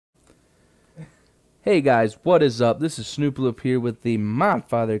Hey guys, what is up? This is Snooploop here with the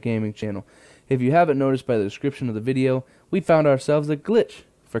Modfather Gaming channel. If you haven't noticed by the description of the video, we found ourselves a glitch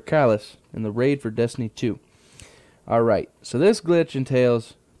for Calus in the raid for Destiny 2. Alright, so this glitch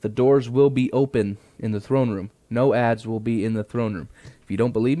entails the doors will be open in the throne room. No ads will be in the throne room. If you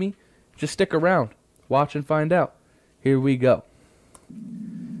don't believe me, just stick around. Watch and find out. Here we go.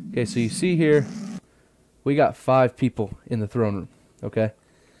 Okay, so you see here, we got 5 people in the throne room. Okay?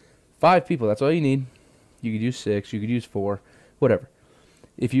 5 people, that's all you need. You could use 6, you could use 4, whatever.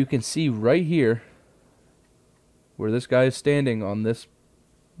 If you can see right here, where this guy is standing on this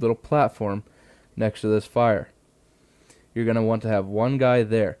little platform next to this fire, you're going to want to have one guy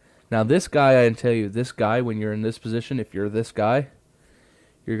there. Now this guy, I can tell you, this guy, when you're in this position, if you're this guy,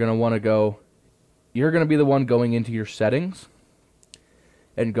 you're going to want to go, you're going to be the one going into your settings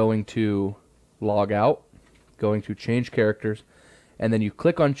and going to log out, going to change characters, and then you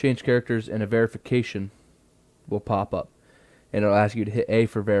click on change characters and a verification will pop up. And it'll ask you to hit A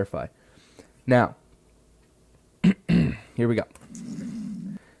for verify. Now, here we go.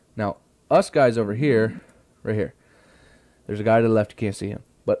 Now, us guys over here, right here, there's a guy to the left, you can't see him.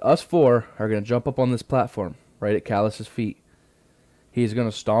 But us 4 are going to jump up on this platform right at Calus's feet. He's going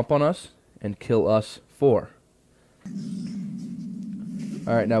to stomp on us and kill us 4.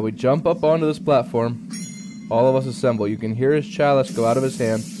 Alright, now we jump up onto this platform. All of us assemble. You can hear his chalice go out of his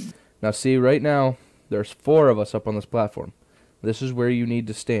hand. Now see, right now, there's 4 of us up on this platform. This is where you need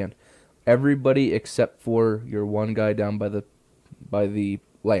to stand. Everybody except for your one guy down by the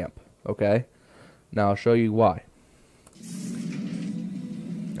lamp. Okay? Now I'll show you why.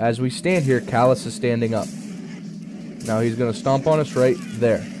 As we stand here, Calus is standing up. Now he's going to stomp on us right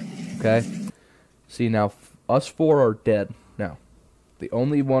there. Okay? See, now us 4 are dead now. The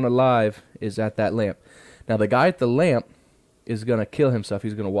only one alive is at that lamp. Now the guy at the lamp is going to kill himself.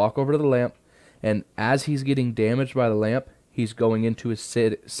 He's going to walk over to the lamp, and as he's getting damaged by the lamp, he's going into his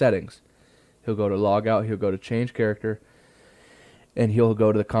settings. He'll go to log out, he'll go to change character, and he'll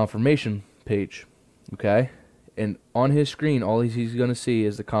go to the confirmation page. Okay? And on his screen, all he's going to see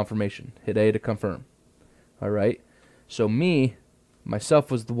is the confirmation. Hit A to confirm. Alright? So myself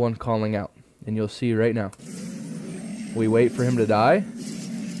was the one calling out. And you'll see right now. We wait for him to die.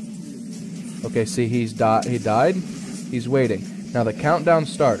 Okay, see, he died. He's waiting. Now the countdown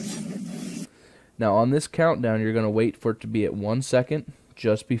starts. Now on this countdown, you're going to wait for it to be at 1 second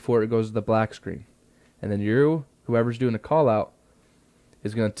just before it goes to the black screen. And then whoever's doing the call out,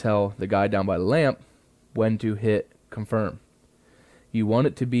 is going to tell the guy down by the lamp when to hit confirm. You want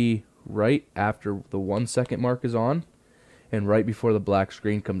it to be right after the 1 second mark is on and right before the black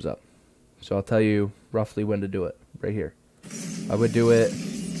screen comes up. So I'll tell you roughly when to do it. Right here. I would do it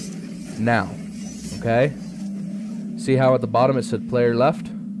now. Okay? See how at the bottom it said player left?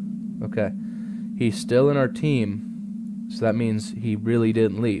 Okay. He's still in our team, so that means he really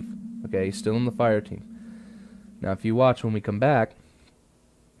didn't leave. Okay, he's still in the fire team. Now if you watch when we come back,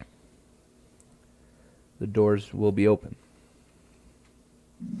 the doors will be open.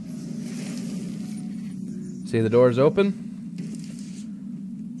 See the doors open?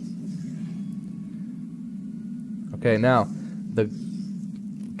 Okay, now the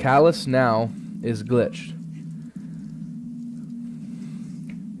Calus now is glitched.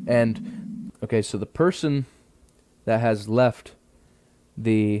 And okay, so the person that has left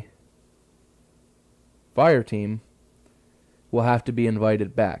the fire team will have to be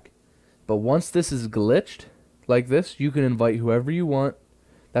invited back. But once this is glitched like this, you can invite whoever you want.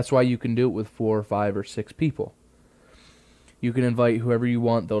 That's why you can do it with 4 or 5 or 6 people. You can invite whoever you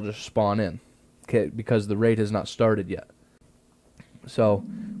want, they'll just spawn in. Okay, because the raid has not started yet. So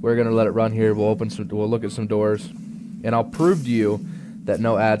we're gonna let it run here. We'll look at some doors, and I'll prove to you that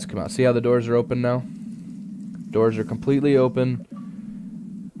no ads come out. See how the doors are open now? Doors are completely open,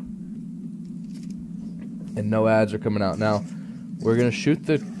 and no ads are coming out. Now we're gonna shoot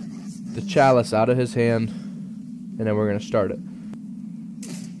the chalice out of his hand, and then we're gonna start it.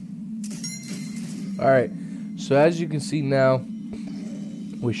 Alright, so as you can see now,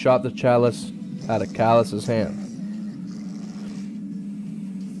 we shot the chalice out of Calus's hand.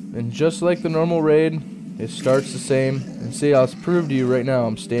 And just like the normal raid, it starts the same. And see, I'll prove to you right now,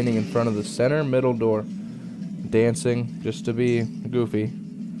 I'm standing in front of the center middle door, dancing just to be goofy.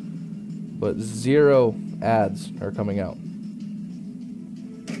 But 0 ads are coming out.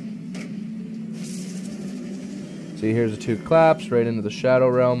 See, here's the 2 claps right into the shadow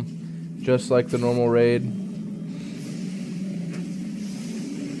realm, just like the normal raid.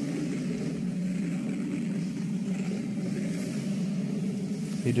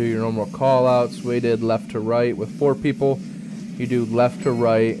 You do your normal call outs. We did left to right with 4 people. You do left to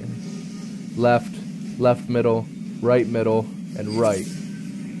right, left, left middle, and right.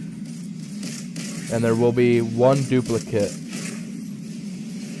 And there will be one duplicate.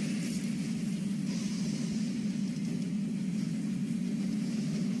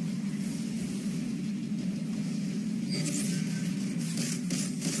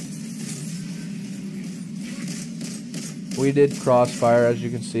 We did crossfire, as you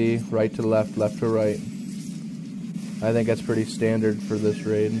can see, right to left, left to right. I think that's pretty standard for this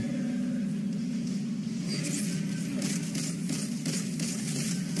raid.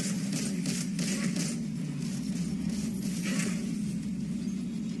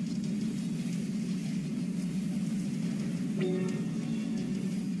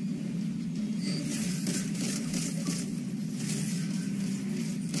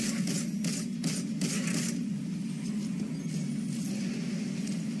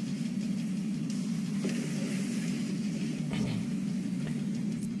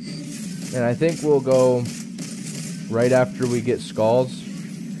 And I think we'll go right after we get skulls.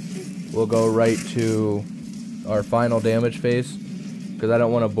 We'll go right to our final damage phase, because I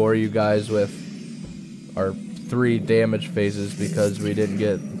don't want to bore you guys with our 3 damage phases because we didn't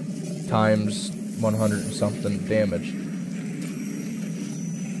get times 100 and something damage.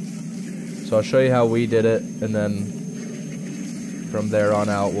 So I'll show you how we did it, and then from there on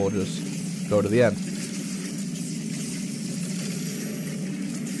out we'll just go to the end.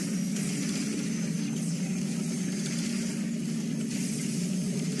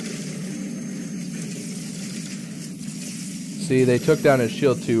 See, they took down his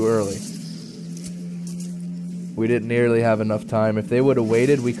shield too early. We didn't nearly have enough time. If they would have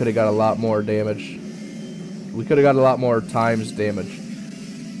waited, we could have got a lot more damage. We could have got a lot more times damage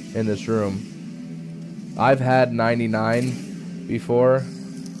in this room. I've had 99 before,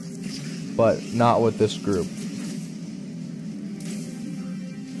 but not with this group.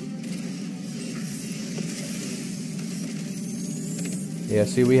 Yeah,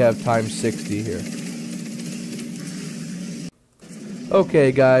 see, we have times 60 here.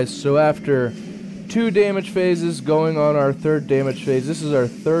 Okay guys, so after 2 damage phases, going on our 3rd damage phase, this is our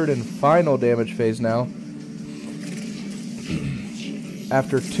 3rd and final damage phase now.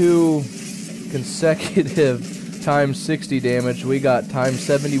 After 2 consecutive times 60 damage, we got times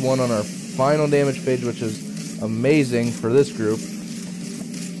 71 on our final damage phase, which is amazing for this group.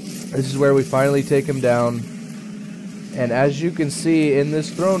 This is where we finally take him down. And as you can see in this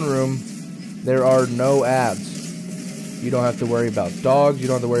throne room, there are no ads. You don't have to worry about dogs. You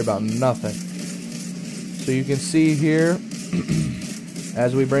don't have to worry about nothing. So you can see here,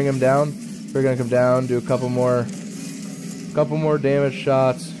 as we bring him down, we're gonna come down, do a couple more damage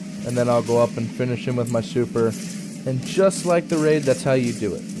shots, and then I'll go up and finish him with my super. And just like the raid, that's how you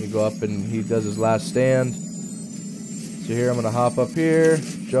do it. You go up and he does his last stand. So here I'm gonna hop up here,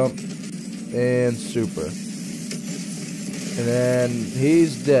 jump, and super. And then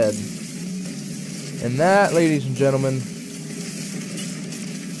he's dead. And that, ladies and gentlemen,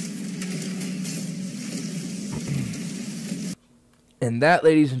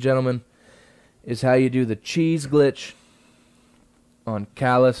 is how you do the cheese glitch on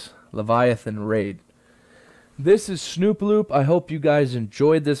Calus Leviathan Raid. This is Snoop Loop. I hope you guys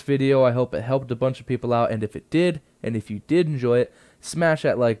enjoyed this video. I hope it helped a bunch of people out. And if it did, and if you did enjoy it, smash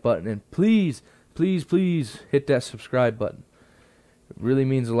that like button. And please, please, please hit that subscribe button. It really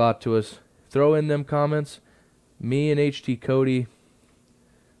means a lot to us. Throw in them comments. Me and HT Cody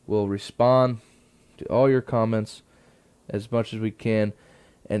will respond to all your comments as much as we can.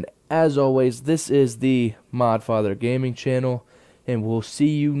 And as always, this is the Modfather Gaming channel, and we'll see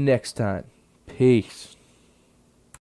you next time. Peace.